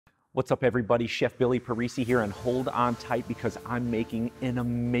What's up, everybody? Chef Billy Parisi here, and hold on tight because I'm making an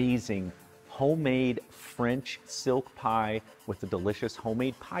amazing homemade French silk pie with a delicious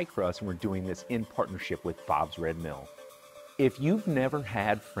homemade pie crust, and we're doing this in partnership with Bob's Red Mill. If you've never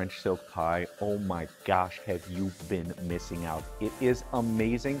had French silk pie, oh my gosh, have you been missing out. It is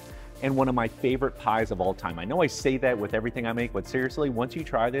amazing and one of my favorite pies of all time. I know I say that with everything I make, but seriously, once you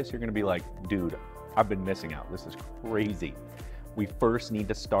try this, you're gonna be like, dude, I've been missing out. This is crazy. We first need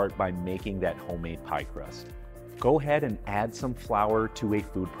to start by making that homemade pie crust. Go ahead and add some flour to a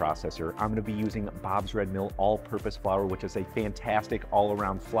food processor. I'm gonna be using Bob's Red Mill all-purpose flour, which is a fantastic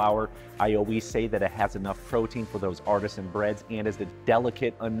all-around flour. I always say that it has enough protein for those artisan breads and is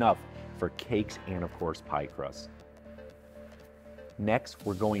delicate enough for cakes and, of course, pie crusts. Next,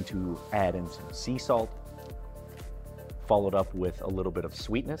 we're going to add in some sea salt, followed up with a little bit of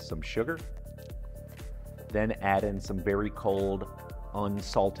sweetness, some sugar. Then add in some very cold,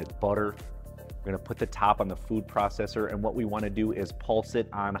 unsalted butter. We're gonna put the top on the food processor, and what we wanna do is pulse it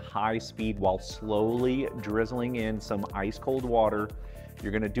on high speed while slowly drizzling in some ice cold water.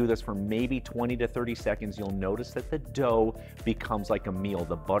 You're gonna do this for maybe 20 to 30 seconds. You'll notice that the dough becomes like a meal.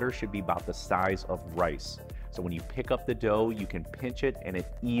 The butter should be about the size of rice. So when you pick up the dough, you can pinch it and it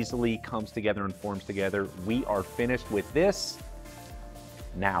easily comes together and forms together. We are finished with this.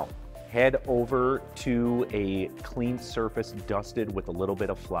 Now, head over to a clean surface dusted with a little bit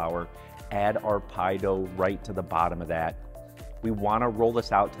of flour. Add our pie dough right to the bottom of that. We wanna roll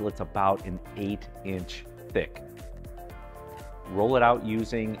this out till it's about an 8-inch thick. Roll it out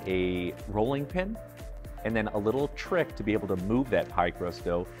using a rolling pin, and then a little trick to be able to move that pie crust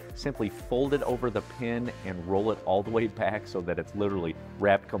dough, simply fold it over the pin and roll it all the way back so that it's literally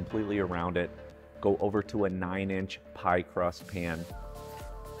wrapped completely around it. Go over to a 9-inch pie crust pan.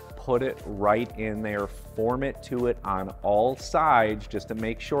 Put it right in there, form it to it on all sides just to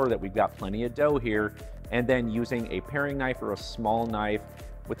make sure that we've got plenty of dough here. And then using a paring knife or a small knife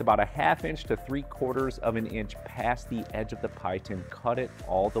with about a 1/2 inch to 3/4 of an inch past the edge of the pie tin, cut it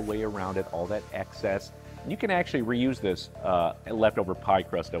all the way around it, all that excess. You can actually reuse this leftover pie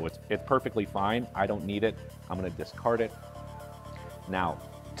crust dough. It's perfectly fine. I don't need it. I'm gonna discard it. Now,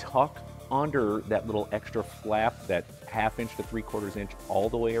 tuck under that little extra flap, that 1/2 inch to 3/4 inch, all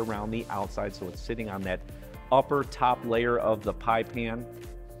the way around the outside so it's sitting on that upper top layer of the pie pan.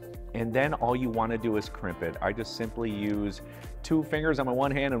 And then all you want to do is crimp it. I just simply use 2 fingers on my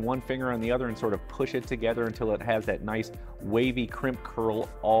one hand and 1 finger on the other and sort of push it together until it has that nice wavy crimp curl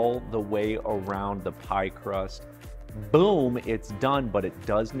all the way around the pie crust. Boom, it's done, but it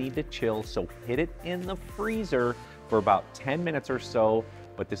does need to chill, so hit it in the freezer for about 10 minutes or so.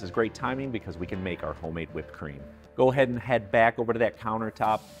 But this is great timing because we can make our homemade whipped cream. Go ahead and head back over to that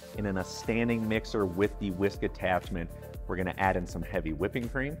countertop, and in a standing mixer with the whisk attachment, we're gonna add in some heavy whipping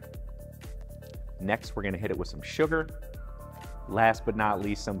cream. Next, we're gonna hit it with some sugar. Last but not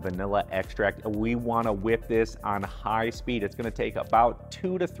least, some vanilla extract. We wanna whip this on high speed. It's gonna take about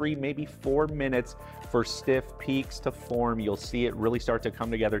 2 to 3, maybe 4 minutes for stiff peaks to form. You'll see it really start to come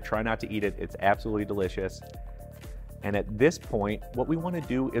together. Try not to eat it. It's absolutely delicious. And at this point, what we want to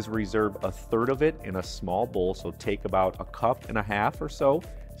do is reserve 1/3 of it in a small bowl. So take about 1.5 cups or so,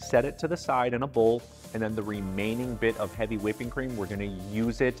 set it to the side in a bowl, and then the remaining bit of heavy whipping cream, we're going to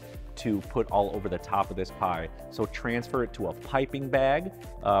use it to put all over the top of this pie. So transfer it to a piping bag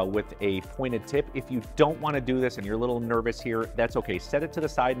with a pointed tip. If you don't want to do this and you're a little nervous here, that's okay. Set it to the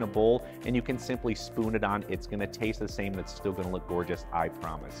side in a bowl and you can simply spoon it on. It's going to taste the same. It's still going to look gorgeous, I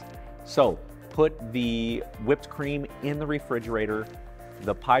promise. So put the whipped cream in the refrigerator.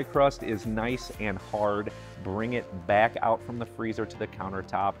 The pie crust is nice and hard. Bring it back out from the freezer to the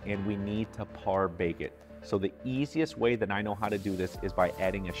countertop, and we need to par bake it. So the easiest way that I know how to do this is by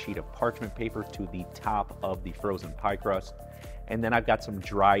adding a sheet of parchment paper to the top of the frozen pie crust. And then I've got some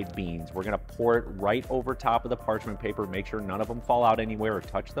dried beans. We're gonna pour it right over top of the parchment paper. Make sure none of them fall out anywhere or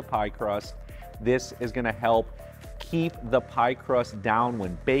touch the pie crust. This is gonna help keep the pie crust down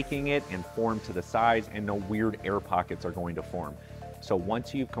when baking it and form to the sides, and no weird air pockets are going to form. So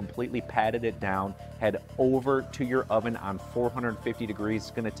once you've completely patted it down, head over to your oven on 450 degrees.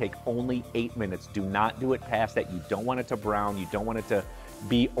 It's gonna take only 8 minutes. Do not do it past that. You don't want it to brown. You don't want it to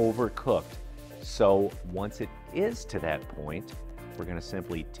be overcooked. So once it is to that point, we're gonna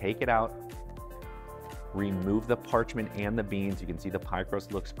simply take it out, remove the parchment and the beans. You can see the pie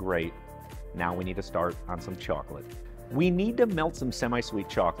crust looks great. Now we need to start on some chocolate. We need to melt some semi-sweet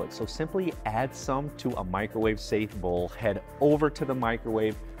chocolate, so simply add some to a microwave-safe bowl, head over to the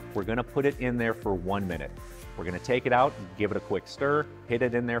microwave. We're gonna put it in there for 1 minute. We're gonna take it out, give it a quick stir, hit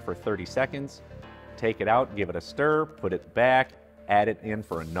it in there for 30 seconds, take it out, give it a stir, put it back, add it in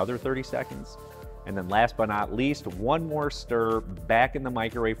for another 30 seconds. And then last but not least, one more stir back in the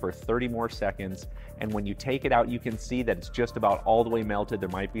microwave for 30 more seconds. And when you take it out, you can see that it's just about all the way melted. There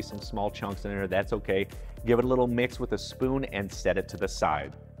might be some small chunks in there, that's okay. Give it a little mix with a spoon and set it to the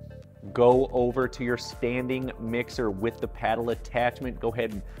side. Go over to your standing mixer with the paddle attachment. Go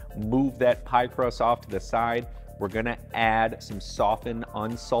ahead and move that pie crust off to the side. We're gonna add some softened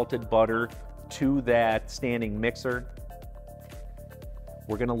unsalted butter to that standing mixer.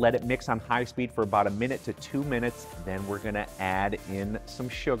 We're gonna let it mix on high speed for about 1 to 2 minutes. Then we're gonna add in some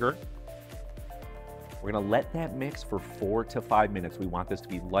sugar. We're gonna let that mix for 4 to 5 minutes. We want this to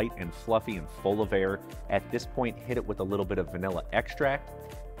be light and fluffy and full of air. At this point, hit it with a little bit of vanilla extract.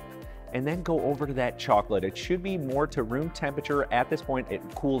 And then go over to that chocolate. It should be more to room temperature. At this point, it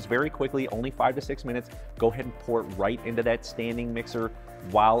cools very quickly, only 5 to 6 minutes. Go ahead and pour it right into that standing mixer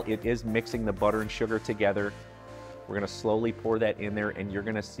while it is mixing the butter and sugar together. We're gonna slowly pour that in there, and you're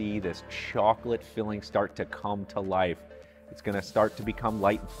gonna see this chocolate filling start to come to life. It's gonna start to become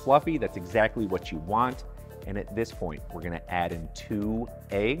light and fluffy. That's exactly what you want. And at this point, we're gonna add in 2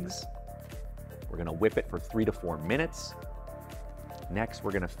 eggs. We're gonna whip it for 3 to 4 minutes. Next,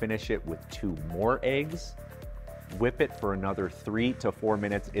 we're gonna finish it with 2 more eggs. Whip it for another 3 to 4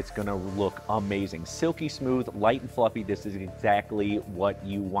 minutes. It's gonna look amazing. Silky smooth, light and fluffy. This is exactly what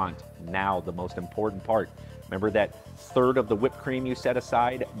you want. Now, the most important part. Remember that third of the whipped cream you set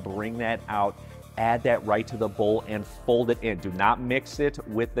aside? Bring that out, add that right to the bowl and fold it in. Do not mix it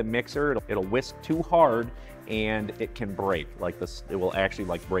with the mixer. It'll whisk too hard and it can break. Like this, it will actually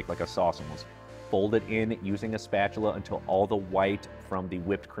like break like a sauce almost. Fold it in using a spatula until all the white from the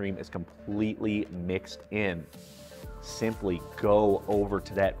whipped cream is completely mixed in. Simply go over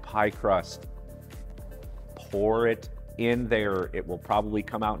to that pie crust, pour it in there. It will probably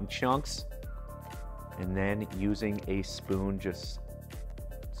come out in chunks. And then using a spoon, just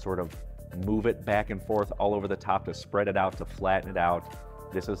sort of move it back and forth all over the top to spread it out, to flatten it out.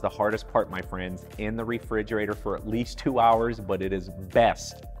 This is the hardest part, my friends, in the refrigerator for at least 2 hours, but it is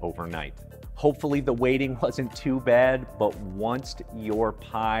best overnight. Hopefully the waiting wasn't too bad, but once your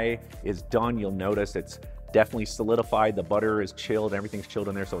pie is done, you'll notice it's definitely solidified. The butter is chilled, everything's chilled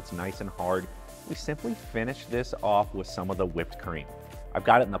in there, so it's nice and hard. We simply finish this off with some of the whipped cream. I've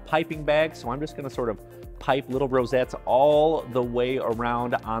got it in the piping bag, so I'm just gonna sort of pipe little rosettes all the way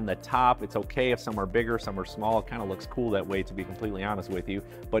around on the top. It's okay if some are bigger, some are small. It kind of looks cool that way, to be completely honest with you.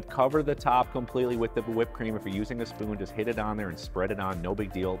 But cover the top completely with the whipped cream. If you're using a spoon, just hit it on there and spread it on, no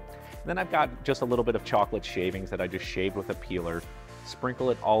big deal. And then I've got just a little bit of chocolate shavings that I just shaved with a peeler. Sprinkle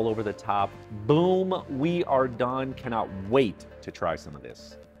it all over the top. Boom, we are done. Cannot wait to try some of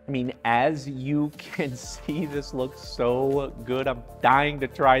this. I mean, as you can see, this looks so good. I'm dying to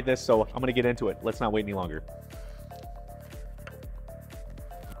try this, so I'm gonna get into it. Let's not wait any longer.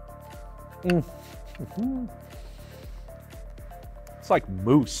 It's like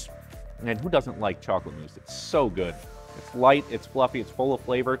mousse. And who doesn't like chocolate mousse? It's so good. It's light, it's fluffy, it's full of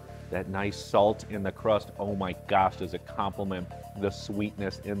flavor. That nice salt in the crust, oh my gosh, does it complement the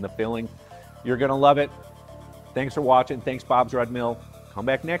sweetness in the filling. You're gonna love it. Thanks for watching. Thanks, Bob's Red Mill. Come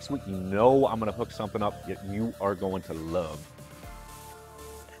back next week. You know I'm going to hook something up that you are going to love.